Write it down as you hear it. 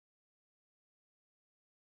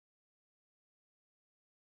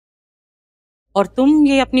और तुम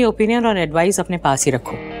ये अपनी ओपिनियन और एडवाइस अपने पास ही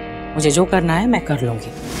रखो। मुझे जो करना है मैं कर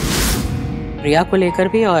लूंगी। प्रिया को लेकर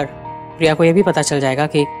भी, और प्रिया को ये भी पता चल जाएगा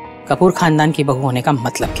कि कपूर खानदान की बहू होने का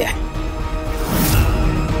मतलब क्या है।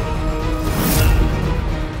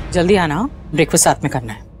 जल्दी आना, ब्रेकफास्ट साथ में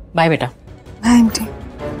करना है। बाय बेटा। Bye aunty.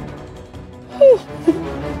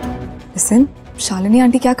 Listen, Shalini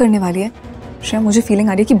aunty क्या करने वाली है? श्रेया, मुझे फीलिंग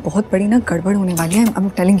आ रही है कि बहुत बड़ी ना गड़बड़ होने वाली है। I am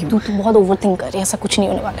telling you. तू बहुत ओवरथिंक कर रही है, ऐसा कुछ नहीं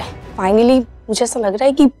होने वाला है। फाइनली मुझे ऐसा लग रहा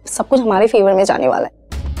है कि सब कुछ हमारे फेवर में जाने वाला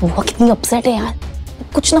है। वो कितनी अपसेट है यार,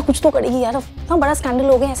 कुछ ना कुछ तो करेगी यार। इतना बड़ा स्कैंडल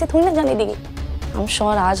हो गया, ऐसे थोड़ी ना जाने देगी। आई एम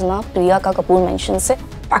श्योर आज ना प्रिया का कपूर मेंशन से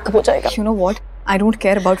पैकअप हो जाएगा। You know what, I don't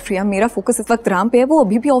care about प्रिया। मेरा फोकस इस वक्त राम पे है। वो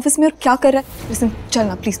अभी भी ऑफिस में और क्या कर रहा है। लिसन, चल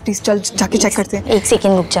ना प्लीज प्लीज, चल जाके चेक करते हैं। एक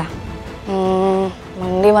सेकंड रुक जा।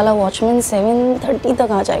 मंडे वाला वॉचमैन 7:30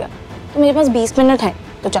 तक आ जाएगा, तो मेरे पास 20 मिनट है,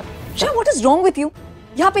 तो चल। Shreya, what is wrong with you?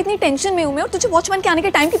 यहाँ पे इतनी टेंशन में हूँ मैं, और तुझे वॉचमैन के आने के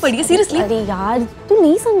टाइम की पड़ी है। सीरियसली? अरे यार तू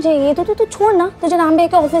नहीं समझेगी तो तू छोड़ ना। तुझे राम भैया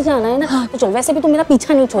के ऑफिस जाना है ना। हाँ। तो चल, वैसे भी तू मेरा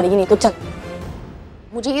पीछा नहीं छोड़ेगी, नहीं तो चल।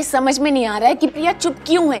 मुझे ये समझ में नहीं आ रहा है कि प्रिया चुप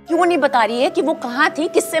क्यों है, क्यों नहीं बता रही है कि वो कहाँ थी,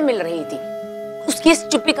 किससे मिल रही थी। उसकी इस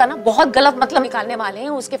चुप्पी का ना बहुत गलत मतलब निकालने वाले हैं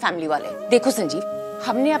उसके फैमिली वाले। देखो संजीव,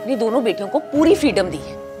 हमने अपनी दोनों बेटियों को पूरी फ्रीडम दी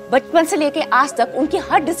है। बचपन से लेके आज तक उनकी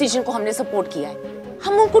हर डिसीजन को हमने सपोर्ट किया है।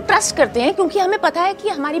 हम उनको ट्रस्ट करते हैं क्योंकि हमें पता है कि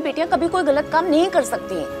हमारी बेटियां कभी कोई गलत काम नहीं कर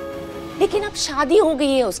सकती हैं। लेकिन अब शादी हो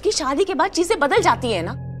गई है उसकी, शादी के बाद चीजें बदल जाती है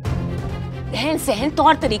ना। रहन सहन,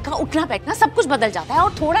 तौर तरीका, उठना बैठना सब कुछ बदल जाता है,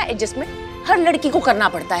 और थोड़ा एडजस्टमेंट हर लड़की को करना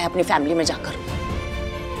पड़ता है अपनी फैमिली में जाकर।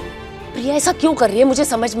 प्रिया ऐसा क्यों कर रही है मुझे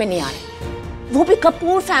समझ में नहीं आ रहा। वो भी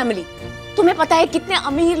कपूर फैमिली। तुम्हें पता है कितने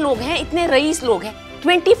अमीर लोग हैं, इतने रईस लोग हैं।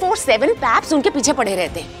 24/7 पैप्स उनके पीछे पड़े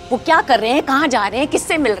रहते हैं। वो क्या कर रहे हैं, कहाँ जा रहे हैं,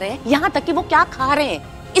 किससे मिल रहे हैं, यहाँ तक कि वो क्या खा रहे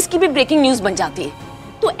हैं, इसकी भी ब्रेकिंग न्यूज बन जाती है।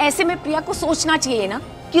 तो ऐसे में प्रिया को सोचना चाहिए ना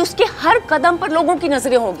कि उसके हर कदम पर लोगों की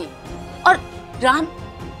नजरें होगी। और राम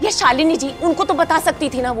या शालिनी जी, उनको तो बता सकती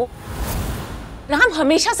थी ना। वो राम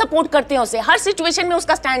हमेशा सपोर्ट करते हैं उसे, हर सिचुएशन में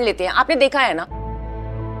उसका स्टैंड लेते हैं, आपने देखा है ना।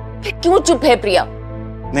 फिर क्यों चुप है प्रिया?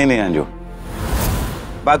 नहीं अंजू,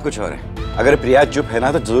 बात कुछ और है। अगर प्रिया चुप है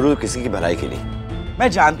ना तो जरूर किसी की भलाई के लिए। मैं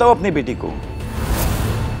जानता हूं अपनी बेटी को,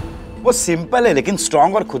 वो सिंपल है लेकिन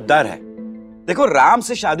स्ट्रांग और खुददार है। देखो, राम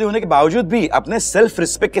से शादी होने के बावजूद भी अपने सेल्फ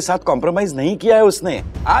रिस्पेक्ट के साथ कॉम्प्रोमाइज नहीं किया है उसने।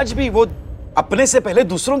 आज भी वो अपने से पहले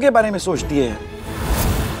दूसरों के बारे में सोचती है।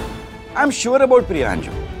 आई एम श्योर अबाउट प्रिया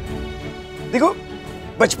अंजू। देखो,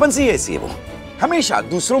 बचपन से ही ऐसी है वो, हमेशा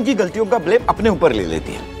दूसरों की गलतियों का ब्लेम अपने ऊपर ले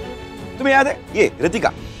लेती है। तुम्हें याद है ये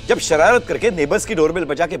रितिका जब शरारत करके नेबर्स की डोरबेल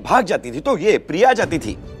बजा के भाग जाती थी तो ये प्रिया जाती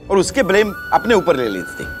थी और उसके ब्लेम अपने ऊपर ले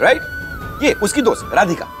लेती थी, राइट? ये उसकी दोस्त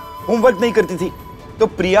राधिका होमवर्क नहीं करती थी तो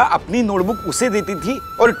प्रिया अपनी नोटबुक उसे देती थी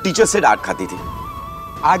और टीचर से डांट खाती थी।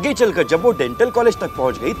 आगे चलकर जब वो डेंटल कॉलेज तक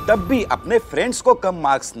पहुंच गई तब भी अपने फ्रेंड्स को कम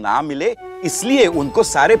मार्क्स ना मिले इसलिए उनको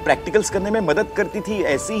सारे प्रैक्टिकल्स करने में मदद करती थी।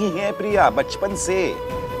 ऐसी ही है प्रिया बचपन से।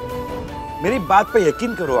 मेरी बात पे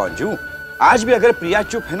यकीन करो अंजू, आज भी अगर प्रिया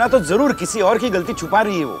चुप है ना तो जरूर किसी और की गलती छुपा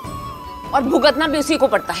रही है वो, और भुगतना भी उसी को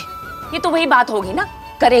पड़ता है। ये तो वही बात होगी ना,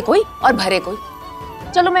 करे कोई और भरे कोई।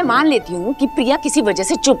 चलो मैं मान लेती हूँ कि प्रिया किसी वजह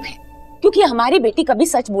से चुप है, क्योंकि हमारी बेटी कभी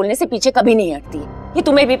सच बोलने से पीछे कभी नहीं हटती है, ये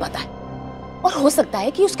तुम्हें भी पता है। और हो सकता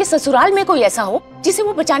है कि उसके ससुराल में कोई ऐसा हो जिसे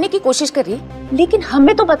वो बचाने की कोशिश कर रही है, लेकिन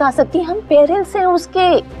हमें तो बता सकती है, हम पेरेंट्स हैं उसके।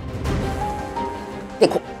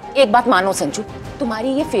 देखो एक बात मानो संजू, तुम्हारी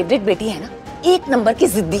ये फेवरेट बेटी है ना, एक नंबर की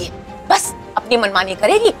जिद्दी है। बस अपनी मनमानी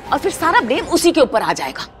करेगी और फिर सारा ब्लेम उसी के ऊपर आ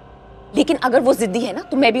जाएगा। लेकिन अगर वो जिद्दी है ना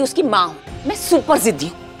तो मैं भी उसकी माँ हूँ, मैं सुपर जिद्दी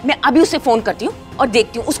हूँ। मैं अभी उसे फोन करती हूँ और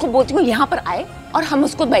देखती हूँ, उसको बोलती हूँ यहाँ पर आए और हम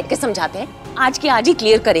उसको बैठ के समझाते हैं। आज के आज ही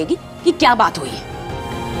क्लियर करेगी कि क्या बात हुई है।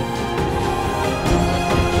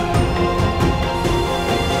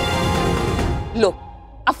 लो,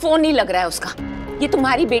 अब फोन नहीं लग रहा है उसका। ये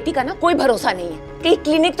तुम्हारी बेटी का ना कोई भरोसा नहीं है। कहीं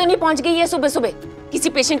क्लिनिक तो नहीं पहुंच गई है सुबह सुबह, किसी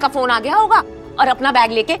पेशेंट का फोन आ गया होगा और अपना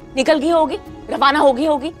बैग लेके निकल गई होगी, रवाना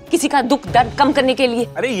होगी किसी का दुख दर्द कम करने के लिए।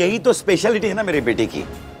 अरे यही तो स्पेशलिटी है ना मेरी बेटी की।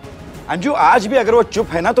 अंजू, आज भी अगर वो चुप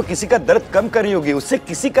है ना तो किसी का दर्द कम कर रही होगी, उससे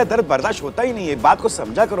किसी का दर्द बर्दाश्त होता ही नहीं है। बात को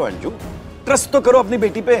समझा करो अंजू, ट्रस्ट तो करो अपनी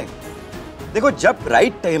बेटी पे। देखो जब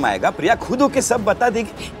राइट टाइम आएगा प्रिया खुद होके सब बता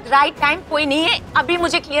देगी। राइट टाइम कोई नहीं है, अभी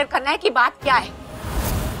मुझे क्लियर करना है कि बात क्या है।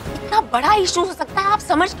 इतना बड़ा इशू हो सकता है, आप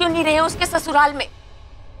समझ क्यों नहीं रहे हो उसके ससुराल में।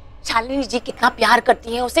 शालिनी जी कितना प्यार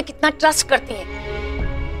करती हैं, उसे कितना ट्रस्ट करती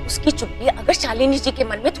हैं। उसकी चुप्पी अगर शालिनी जी के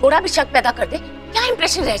मन में थोड़ा भी शक पैदा कर दे, क्या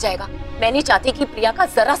इंप्रेशन रह जाएगा। मैं नहीं चाहती कि प्रिया का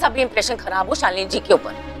जरा सा भी इंप्रेशन खराब हो शालिनी जी के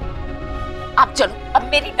ऊपर। आप चलो, अब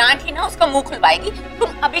मेरी डांट ही ना उसका मुंह खुलवाएगी। तुम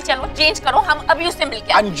अभी चलो, चेंज करो, हम अभी उससे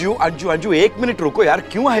मिलके आएंगे। अंजू अंजू अंजू, एक मिनट रुको यार,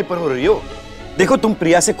 क्यों हाइपर हो रही हो। देखो तुम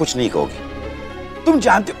प्रिया से कुछ नहीं कहोगी, तुम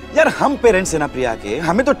जानते हो यार, हम पेरेंट्स है ना प्रिया के,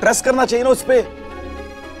 हमें तो ट्रस्ट करना चाहिए ना उस पे।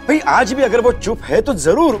 भाई आज भी अगर वो चुप है तो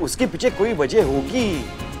जरूर उसके पीछे कोई वजह होगी।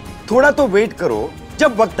 थोड़ा तो वेट करो,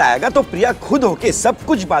 जब वक्त आएगा तो प्रिया खुद होके सब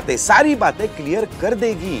कुछ बातें, सारी बातें क्लियर कर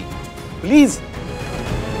देगी। प्लीज।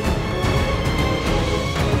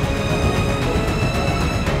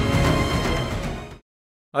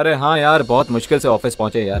 अरे हाँ यार, बहुत मुश्किल से ऑफिस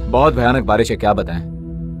पहुंचे यार, बहुत भयानक बारिश है, क्या बताएं।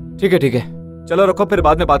 ठीक है, चलो रखो, फिर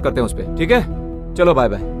बाद में बात करते हैं उस पर। ठीक है, चलो बाय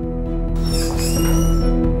बाय।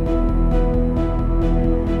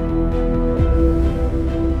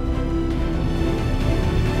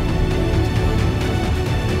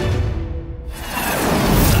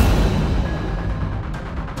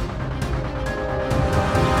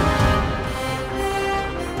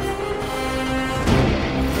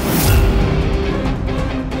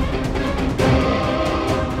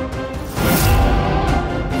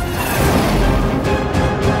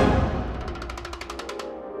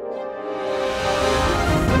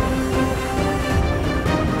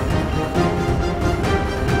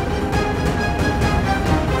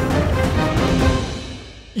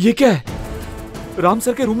 ये क्या है? राम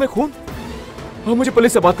सर के रूम में खून? हाँ, मुझे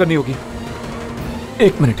पुलिस से बात करनी होगी।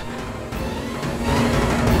 एक मिनट।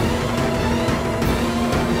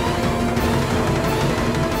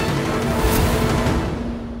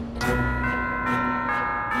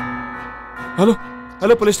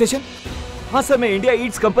 Hello police station. हाँ सर, मैं इंडिया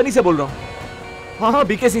ईट्स कंपनी से बोल रहा हूँ। हाँ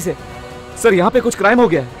बीकेसी से। सर यहाँ पे कुछ क्राइम हो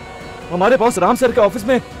गया है। हमारे बॉस राम सर के ऑफिस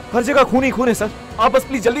में हर जगह खून ही खून है सर। आप बस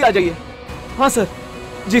प्लीज जल्दी आ जाइए। हाँ सर।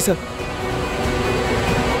 जी सर।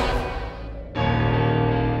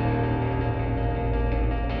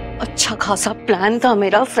 अच्छा खासा प्लान था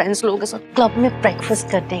मेरा फ्रेंड्स लोगों के साथ क्लब में ब्रेकफास्ट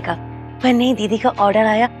करने का, पर नहीं, दीदी का ऑर्डर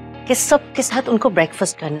आया कि सबके साथ उनको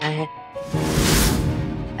ब्रेकफास्ट करना है।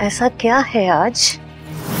 ऐसा क्या है आज?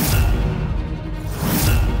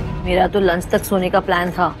 मेरा तो लंच तक सोने का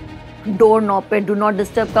प्लान था। डोर नॉब पे डू नॉट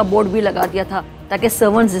डिस्टर्ब का बोर्ड भी लगा दिया था ताकि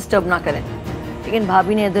सर्वेंट्स डिस्टर्ब ना करें, लेकिन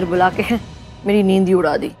भाभी ने इधर बुला के मेरी नींद ही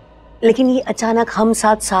उड़ा दी। लेकिन ये अचानक हम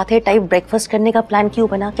साथ है टाइप ब्रेकफास्ट करने का प्लान क्यों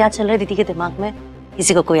बना? क्या चल रहा है दीदी के दिमाग में?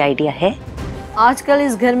 किसी को कोई आइडिया है? आजकल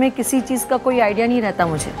इस घर में किसी चीज का कोई आइडिया नहीं रहता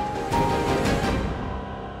मुझे।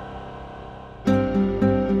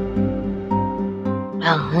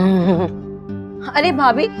 अरे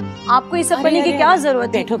भाभी, आपको ये सब करने की क्या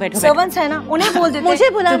जरूरत है? बैठो। सर्वेंट्स है ना, उन्हें बोल देते। मुझे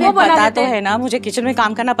बुला तुम्हें पता तो है ना, मुझे किचन में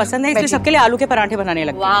काम करना पसंद है, इसलिए सबके लिए आलू के पराठे बनाने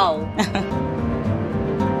लगती हूं। वाओ।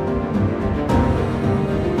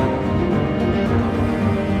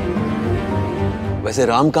 वैसे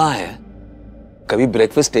राम कहाँ है? कभी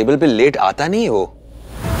ब्रेकफास्ट टेबल पे लेट आता नहीं है वो।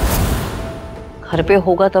 घर पे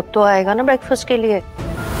होगा तब तो आएगा ना ब्रेकफास्ट के लिए।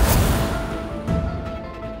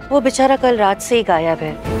 वो बेचारा कल रात से ही गायब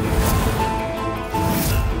है।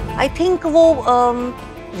 आई थिंक वो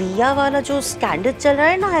रिया वाला जो स्कैंडल चल रहा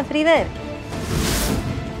है ना एवरीवेयर,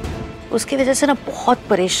 उसकी वजह से ना बहुत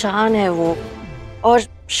परेशान है वो, और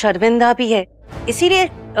शर्मिंदा भी है, इसीलिए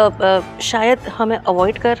शायद हमें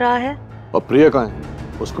अवॉइड कर रहा है। और प्रिया कहाँ है?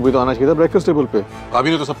 उसको भी तो आना चाहिए था ब्रेकफास्ट टेबल पे।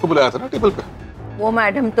 भाभी ने तो सबको बुलाया था ना टेबल पे। वो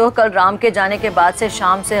मैडम तो कल राम के जाने के बाद से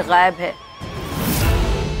शाम से गायब है,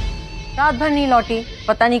 रात भर नहीं लौटी।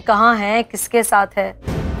 पता नहीं कहाँ है, किसके साथ है।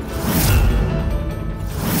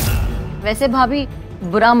 वैसे भाभी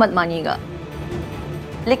बुरा मत मानिएगा,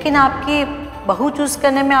 लेकिन आपकी बहू चूज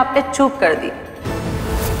करने में आपने चूक कर दी।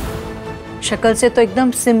 शक्ल से तो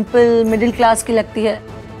एकदम सिंपल मिडिल क्लास की लगती है,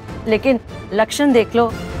 लेकिन लक्षण देख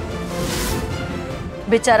लो।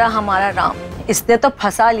 बेचारा हमारा राम, इसने तो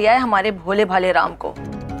फंसा लिया है हमारे भोले भाले राम को।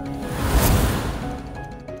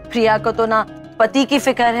 प्रिया को तो ना पति की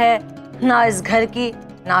फिक्र है, ना इस घर की,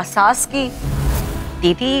 ना सास की।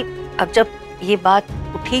 दीदी, अब जब ये बात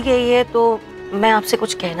उठी गई है तो मैं आपसे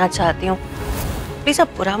कुछ कहना चाहती हूँ। प्लीज आप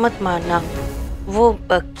बुरा मत मानना। वो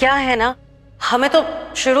क्या है ना, हमें तो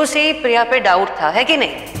शुरू से ही प्रिया पे डाउट था, है कि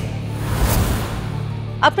नहीं?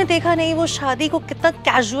 आपने देखा नहीं वो शादी को कितना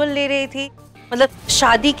कैजुअल ले रही थी, मतलब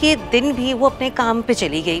शादी के दिन भी वो अपने काम पे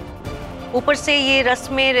चली गई। ऊपर से ये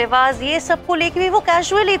रस्में रिवाज ये सब को लेके भी वो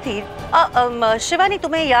कैजुअल ही थी। शिवानी,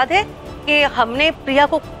 तुम्हें याद है कि हमने प्रिया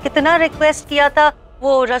को कितना रिक्वेस्ट किया था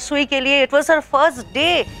वो रसोई के लिए? It was her first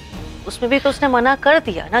day, उसमें भी तो उसने मना कर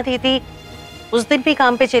दिया ना दीदी। उस दिन भी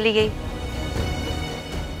काम पे चली गई।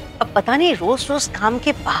 अब पता नहीं रोज रोज काम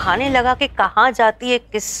के बहाने लगा के कहाँ जाती है,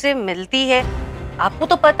 किससे मिलती है। आपको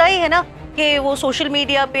तो पता ही है ना कि वो सोशल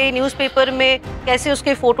मीडिया पे, न्यूज़पेपर में कैसे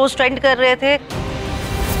उसके फोटोज ट्रेंड कर रहे थे।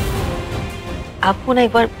 आपको ना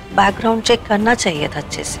एक बार बैकग्राउंड चेक करना चाहिए था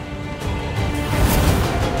अच्छे से।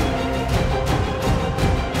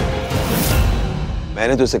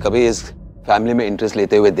 मैंने तो उसे कभी इस फैमिली में इंटरेस्ट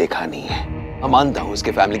लेते हुए देखा नहीं है। मैं मानता हूँ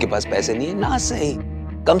उसके फैमिली के पास पैसे नहीं है, ना सही,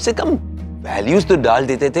 कम से कम वैल्यूज तो डाल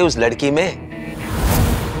देते थे उस लड़की में।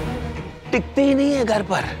 टिकती ही नहीं है घर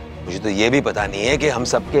पर। मुझे तो ये भी पता नहीं है कि हम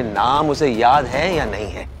सबके नाम उसे याद है या नहीं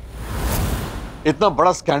है। इतना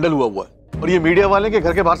बड़ा स्कैंडल हुआ है और ये मीडिया वाले के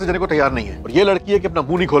घर के बाहर से जाने को तैयार नहीं है, और ये लड़की है कि अपना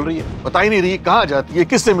मुंह नहीं खोल रही है, बता ही नहीं रही कहाँ जाती है,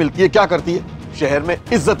 किससे मिलती है, क्या करती है। शहर में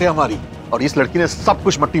इज्जत है हमारी, और इस लड़की ने सब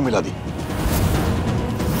कुछ मट्टी मिला दी।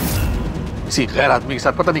 किसी गैर आदमी के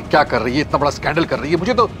साथ पता नहीं क्या कर रही है, इतना बड़ा स्कैंडल कर रही है।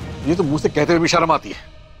 मुझे तो मुंह से कहते हुए भी शर्म आती है।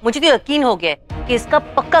 मुझे तो यकीन हो गया कि इसका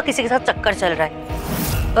पक्का किसी के साथ चक्कर चल रहा है।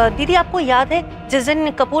 दीदी, आपको याद है जिस दिन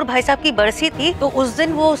कपूर भाई साहब की बरसी थी, तो उस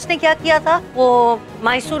दिन उसने क्या किया था, वो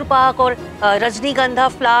मैसूर पाक और रजनीगंधा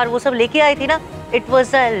फ्लावर वो सब लेके आई थी ना। It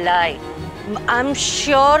was a lie. I am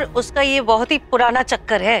sure उसका ये बहुत ही पुराना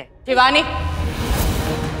चक्कर है। शिवानी,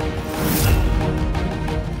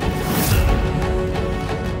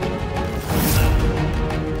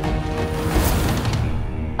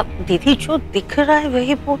 अब दीदी जो दिख रहा है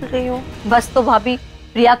वही बोल रही हूँ। बस तो भाभी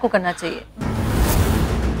प्रिया को करना चाहिए।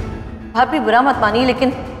 भाभी बुरा मत मानिए,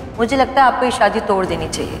 लेकिन मुझे लगता है आपको ये शादी तोड़ देनी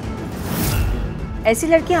चाहिए। ऐसी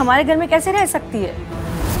लड़की हमारे घर में कैसे रह सकती है?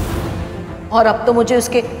 और अब तो मुझे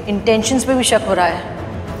उसके इंटेंशंस पे भी शक हो रहा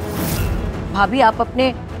है। भाभी आप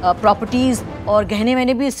अपने प्रॉपर्टीज और गहने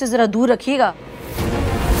वहने भी इससे जरा दूर रखिएगा।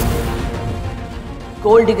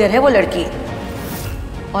 गोल्ड डिगर है वो लड़की।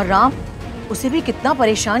 और राम, उसे भी कितना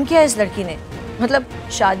परेशान किया इस लड़की ने। मतलब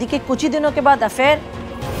शादी के कुछ ही दिनों के बाद अफेयर।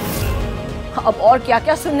 अब और क्या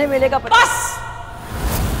क्या सुनने मिलेगा बस।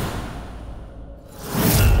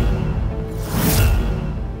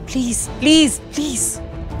 प्लीज प्लीज प्लीज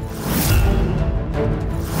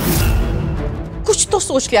कुछ तो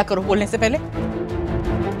सोच लिया करो बोलने से पहले।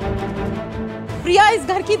 प्रिया इस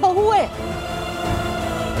घर की बहू है,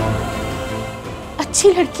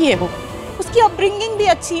 अच्छी लड़की है वो, उसकी अपब्रिंगिंग भी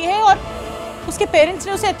अच्छी है और उसके पेरेंट्स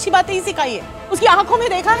ने उसे अच्छी बातें ही सिखाई है। उसकी आंखों में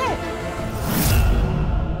देखा है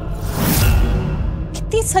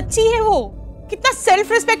कितनी सच्ची है वो, कितना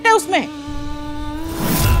सेल्फ रिस्पेक्ट है उसमें।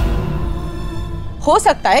 हो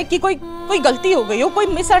सकता है कि कोई गलती हो गई हो, कोई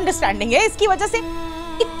मिसअंडरस्टैंडिंग है, इसकी वजह से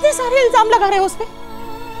इतने सारे इल्जाम लगा रहे हो उस पे।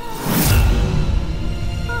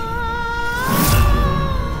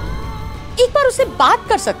 एक बार उससे बात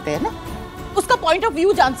कर सकते हैं ना, उसका पॉइंट ऑफ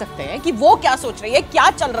व्यू जान सकते हैं कि वो क्या सोच रही है, क्या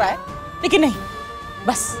चल रहा है। लेकिन नहीं,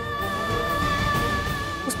 बस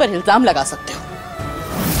उस पर इल्जाम लगा सकते हो।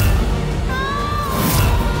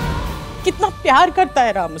 कितना प्यार करता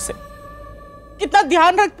है राम उसे, कितना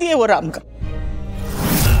ध्यान रखती है वो राम का,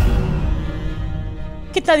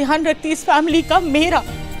 कितना ध्यान रखती है इस फैमिली का, मेरा।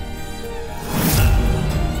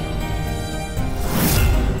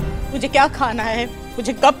 मुझे क्या खाना है,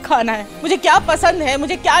 मुझे कब खाना है, मुझे क्या पसंद है,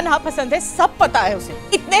 मुझे क्या नापसंद है, सब पता है उसे।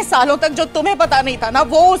 इतने सालों तक जो तुम्हें पता नहीं था ना,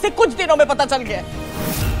 वो उसे कुछ दिनों में पता चल गया।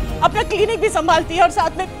 अपना क्लिनिक भी संभालती है और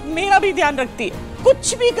साथ में मेरा भी ध्यान रखती है।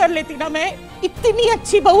 कुछ भी कर लेती ना मैं, इतनी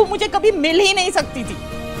अच्छी बहू मुझे कभी मिल ही नहीं सकती थी।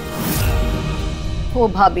 ओ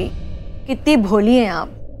भाभी, कितनी भोली हैं आप।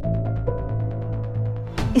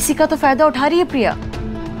 इसी का तो फायदा उठा रही है प्रिया।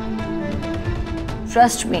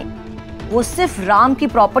 ट्रस्ट मी, वो सिर्फ राम की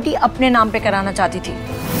प्रॉपर्टी अपने नाम पे कराना चाहती थी।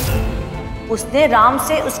 उसने राम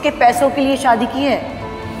से उसके पैसों के लिए शादी की है,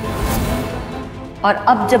 और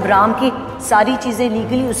अब जब राम की सारी चीजें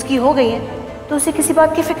लीगली उसकी हो गई हैं, तो उसे किसी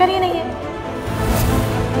बात की फिक्र ही नहीं है।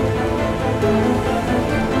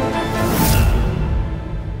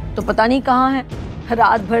 तो पता नहीं कहाँ है,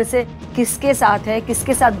 रात भर से किसके साथ है,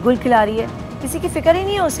 किसके साथ गुल खिला रही है, किसी की फिक्र ही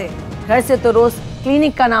नहीं है उसे। घर से तो रोज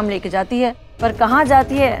क्लिनिक का नाम लेके जाती है, पर कहाँ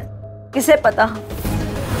जाती है किसे पता।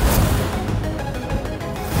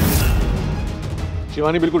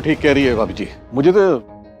 शिवानी बिल्कुल ठीक कह रही है भाभी जी। मुझे तो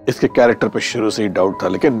इसके कैरेक्टर पे शुरू से ही डाउट था,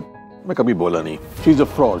 लेकिन मैं कभी बोला नहीं। शी इज अ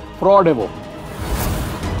फ्रॉड है वो,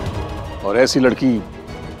 और ऐसी लड़की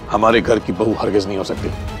हमारे घर की बहू हरगिज नहीं हो सकती।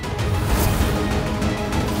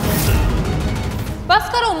 बस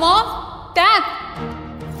करो मॉम, डैड।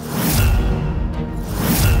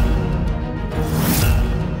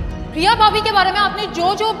 प्रिया भाभी के बारे में आपने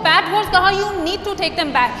जो जो बैड वर्ड्स कहा, you need to take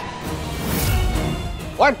them back.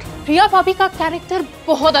 What? प्रिया भाभी का कैरेक्टर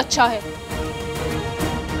बहुत अच्छा है,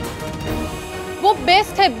 वो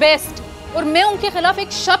बेस्ट है, बेस्ट। और मैं उनके खिलाफ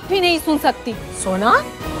एक शब्द भी नहीं सुन सकती। सोना,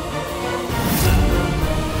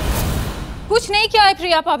 कुछ नहीं किया है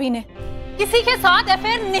प्रिया भाभी ने, किसी के साथ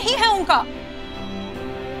अफेयर नहीं है उनका।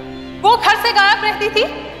 वो घर से गायब रहती थी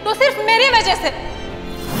तो सिर्फ मेरी वजह से,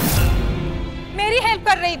 मेरी हेल्प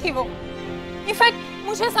कर रही थी वो। इनफैक्ट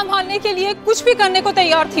मुझे संभालने के लिए कुछ भी करने को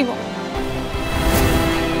तैयार थी वो।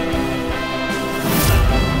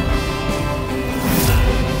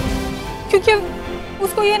 क्योंकि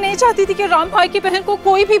उसको ये नहीं चाहती थी कि राम भाई की बहन को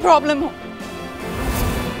कोई भी प्रॉब्लम हो।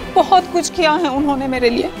 बहुत कुछ किया है उन्होंने मेरे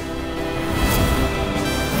लिए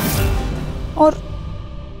और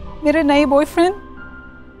मेरे नए बॉयफ्रेंड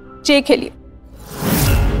जे के लिए।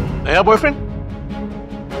 नया बॉयफ्रेंड?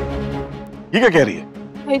 ये क्या कह रही है?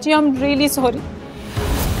 भाई जी, आई एम रियली सॉरी।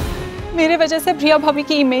 मेरे वजह से प्रिया भाभी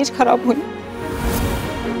की इमेज खराब हुई,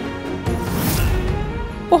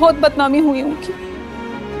 बहुत बदनामी हुई उनकी।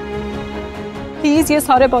 प्लीज ये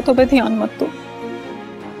सारे बातों पे ध्यान मत दो।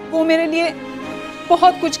 वो मेरे लिए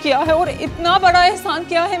बहुत कुछ किया है और इतना बड़ा एहसान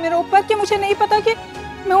किया है मेरे ऊपर कि मुझे नहीं पता कि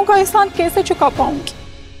मैं उनका एहसान कैसे चुका पाऊंगी।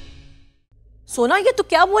 सोना, ये तू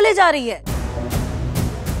क्या बोले जा रही है?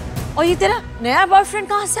 और ये तेरा नया बॉयफ्रेंड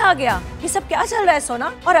कहाँ से आ गया? ये सब क्या चल रहा है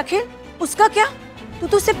सोना? और अखिल, उसका क्या? तू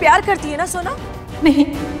तो उससे प्यार करती है ना सोना? नहीं,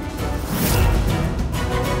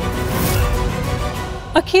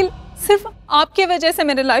 अखिल सिर्फ आपके वजह से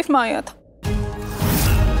मेरे लाइफ में आया था।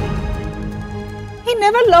 He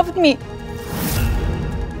never loved me.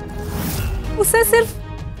 उसे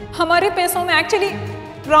सिर्फ हमारे पैसों में, एक्चुअली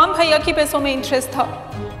राम भैया की पैसों में इंटरेस्ट था।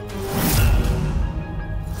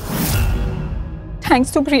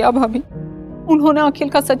 थैंक्स टू प्रिया भाभी, उन्होंने अखिल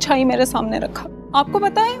का सच्चाई मेरे सामने रखा। आपको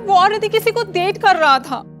पता है, वो ऑलरेडी किसी को डेट कर रहा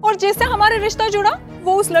था और जैसे हमारे रिश्ता जुड़ा,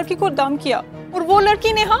 वो उस लड़की को डंप किया। और वो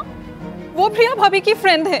लड़की नेहा, वो प्रिया भाभी की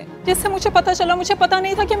फ्रेंड है। जिससे मुझे पता चला, मुझे पता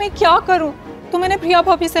नहीं था कि मैं क्या करूं, तो मैंने प्रिया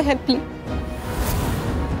भाभी से हेल्प ली।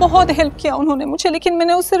 बहुत हेल्प किया उन्होंने मुझे, लेकिन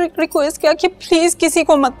मैंने उससे रिक्वेस्ट किया कि प्लीज किसी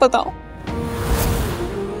को मत बताओ।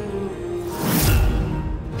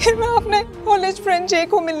 फिर मैं अपने कॉलेज फ्रेंड जे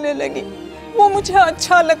को मिलने लगी, वो मुझे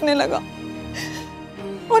अच्छा लगने लगा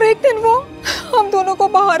और एक दिन वो हम दोनों को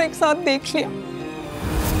बाहर एक साथ देख लिया।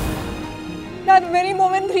 That very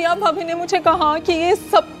moment प्रिया भाभी ने मुझे कहा कि ये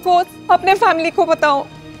सबको अपने फैमिली को बताओ,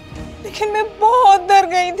 लेकिन मैं बहुत डर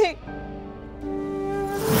गई थी।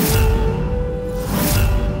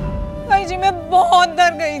 भाई जी, मैं बहुत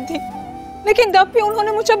डर गई थी, लेकिन तब भी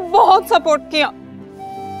उन्होंने मुझे बहुत सपोर्ट किया।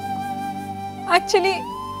 एक्चुअली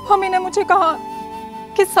मम्मी ने मुझे कहा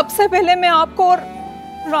कि सबसे पहले मैं आपको और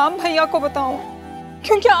राम भैया को बताऊं,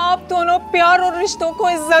 क्योंकि आप दोनों प्यार और रिश्तों को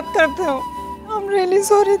इज्जत करते हो। I'm really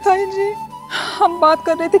sorry ताई जी। हम बात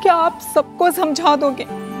कर रहे थे कि आप सबको समझा दोगे।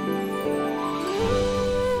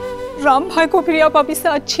 राम भाई को प्रिया भाभी से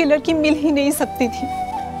अच्छी लड़की मिल ही नहीं सकती थी।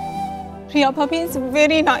 प्रिया भाभी इज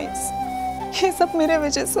वेरी नाइस। ये सब मेरे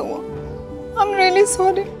वजह से हुआ। I'm really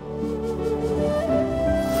sorry।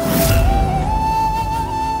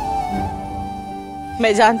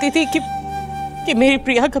 मैं जानती थी कि मेरी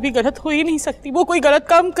प्रिया कभी गलत हो ही नहीं सकती, वो कोई गलत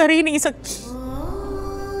काम कर ही नहीं सकती।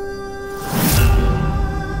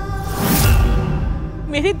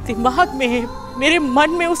 मेरे दिमाग में, मेरे मन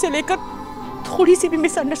में उसे लेकर थोड़ी सी भी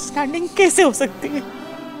मिसअंडरस्टैंडिंग कैसे हो सकती है?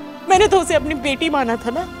 मैंने तो उसे अपनी बेटी माना था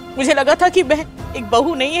ना। मुझे लगा था कि मैं एक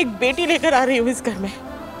बहू नहीं, एक बेटी लेकर आ रही हूँ इस घर में।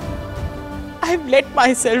 I have let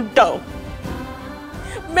my self down.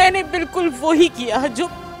 मैंने बिल्कुल वही किया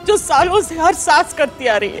जो सालों से हर सास करती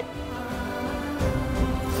आ रही है।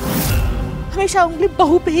 हमेशा उंगली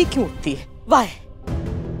बहू पे ही क्यों उठती है? वाह,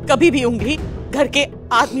 कभी भी उंगली घर के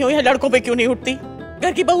आदमियों या लड़कों पे क्यों नहीं उठती?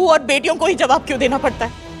 घर की बहू और बेटियों को ही जवाब क्यों देना पड़ता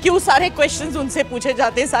है? क्यों सारे क्वेश्चंस उनसे पूछे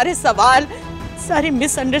जाते हैं? सारे सवाल, सारी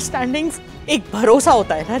मिसअंडरस्टैंडिंग्स। एक भरोसा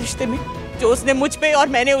होता है ना रिश्ते में, जो उसने मुझ पे और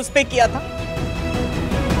मैंने उस पे किया था।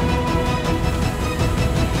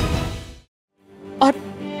 और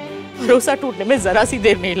भरोसा टूटने में जरा सी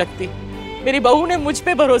देर नहीं लगती। मेरी बहू ने मुझ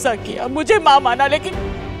पे भरोसा किया, मुझे मां माना, लेकिन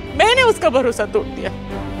मैंने उसका भरोसा तोड़ दिया।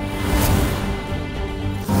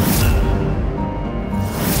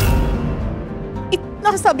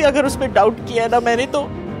 इतना सा भी अगर उस पे डाउट किया ना मैंने, तो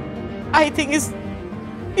आई थिंक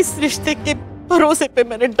इस रिश्ते के भरोसे पे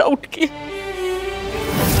मैंने डाउट किया।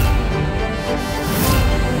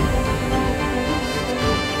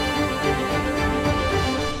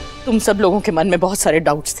 तुम सब लोगों के मन में बहुत सारे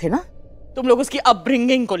डाउट्स थे ना। तुम लोग उसकी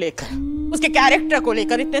अपब्रिंगिंग को लेकर, उसके कैरेक्टर को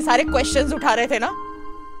लेकर इतने सारे क्वेश्चंस उठा रहे थे ना।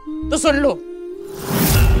 तो सुन लो,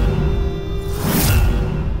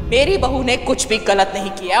 मेरी बहू ने कुछ भी गलत नहीं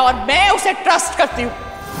किया और मैं उसे ट्रस्ट करती हूँ।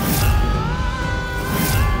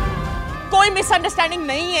 कोई मिसअंडरस्टैंडिंग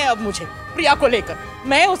नहीं है अब मुझे प्रिया को लेकर।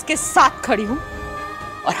 मैं उसके साथ खड़ी हूं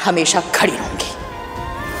और हमेशा खड़ी रहूंगी।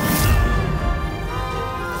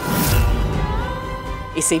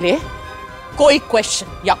 इसीलिए कोई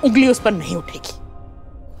क्वेश्चन या उंगली उस पर नहीं उठेगी।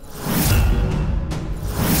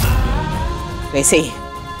 वैसे ही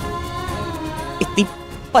इतनी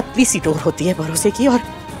पतली सी डोर होती है भरोसे की, और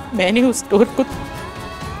मैंने उस डोर को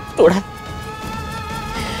तोड़ा,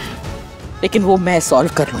 लेकिन वो मैं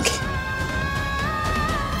सॉल्व कर लूंगी।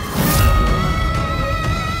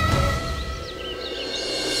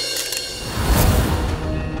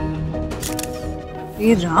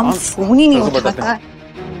 ये राम फोन ही नहीं उठाता।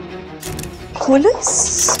 पुलिस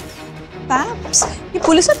पैप्स, ये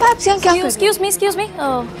पुलिस और पैप्स यहाँ क्या? Excuse me,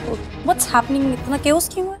 what's happening? इतना chaos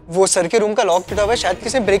क्यों है? वो सर के रूम का लॉक टूटा हुआ है, शायद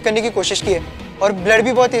किसी ने ब्रेक करने की कोशिश की है और ब्लड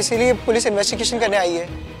भी बहुत है, इसीलिए पुलिस इन्वेस्टिगेशन करने आई है।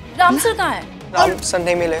 राम सर कहाँ है? राम सर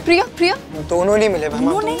नहीं मिले। प्रिया दोनों नहीं मिले।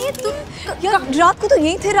 दोनों नहीं? तुम यार रात को तो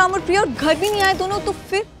यही थे राम और प्रिया, और घर भी नहीं आए दोनों, तो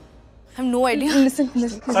फिर I have no idea.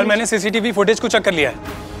 Sir मैंने सीसीटीवी फुटेज को चेक कर लिया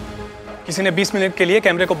है। किसी ने 20 मिनट के लिए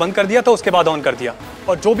कैमरे को बंद कर दिया था, उसके बाद ऑन कर दिया,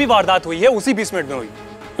 और जो भी वारदात हुई है उसी 20 मिनट में हुई।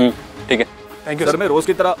 ठीक है, थैंक यू सर। मैं रोज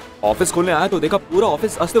की तरह ऑफिस खोलने आया तो देखा पूरा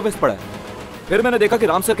ऑफिस अस्त व्यस्त पड़ा है। फिर मैंने देखा कि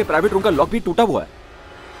राम सर के प्राइवेट रूम का लॉक भी टूटा हुआ है,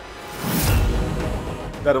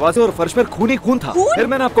 दरवाजे और फर्श पर खून ही खून था। फिर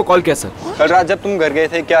मैंने आपको कॉल किया सर। कल रात जब तुम घर गए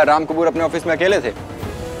थे, क्या राम कपूर अपने ऑफिस में अकेले थे?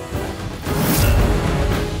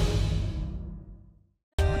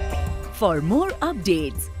 For more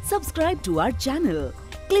updates, subscribe to our channel,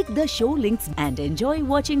 click the show links and enjoy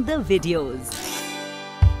watching the videos.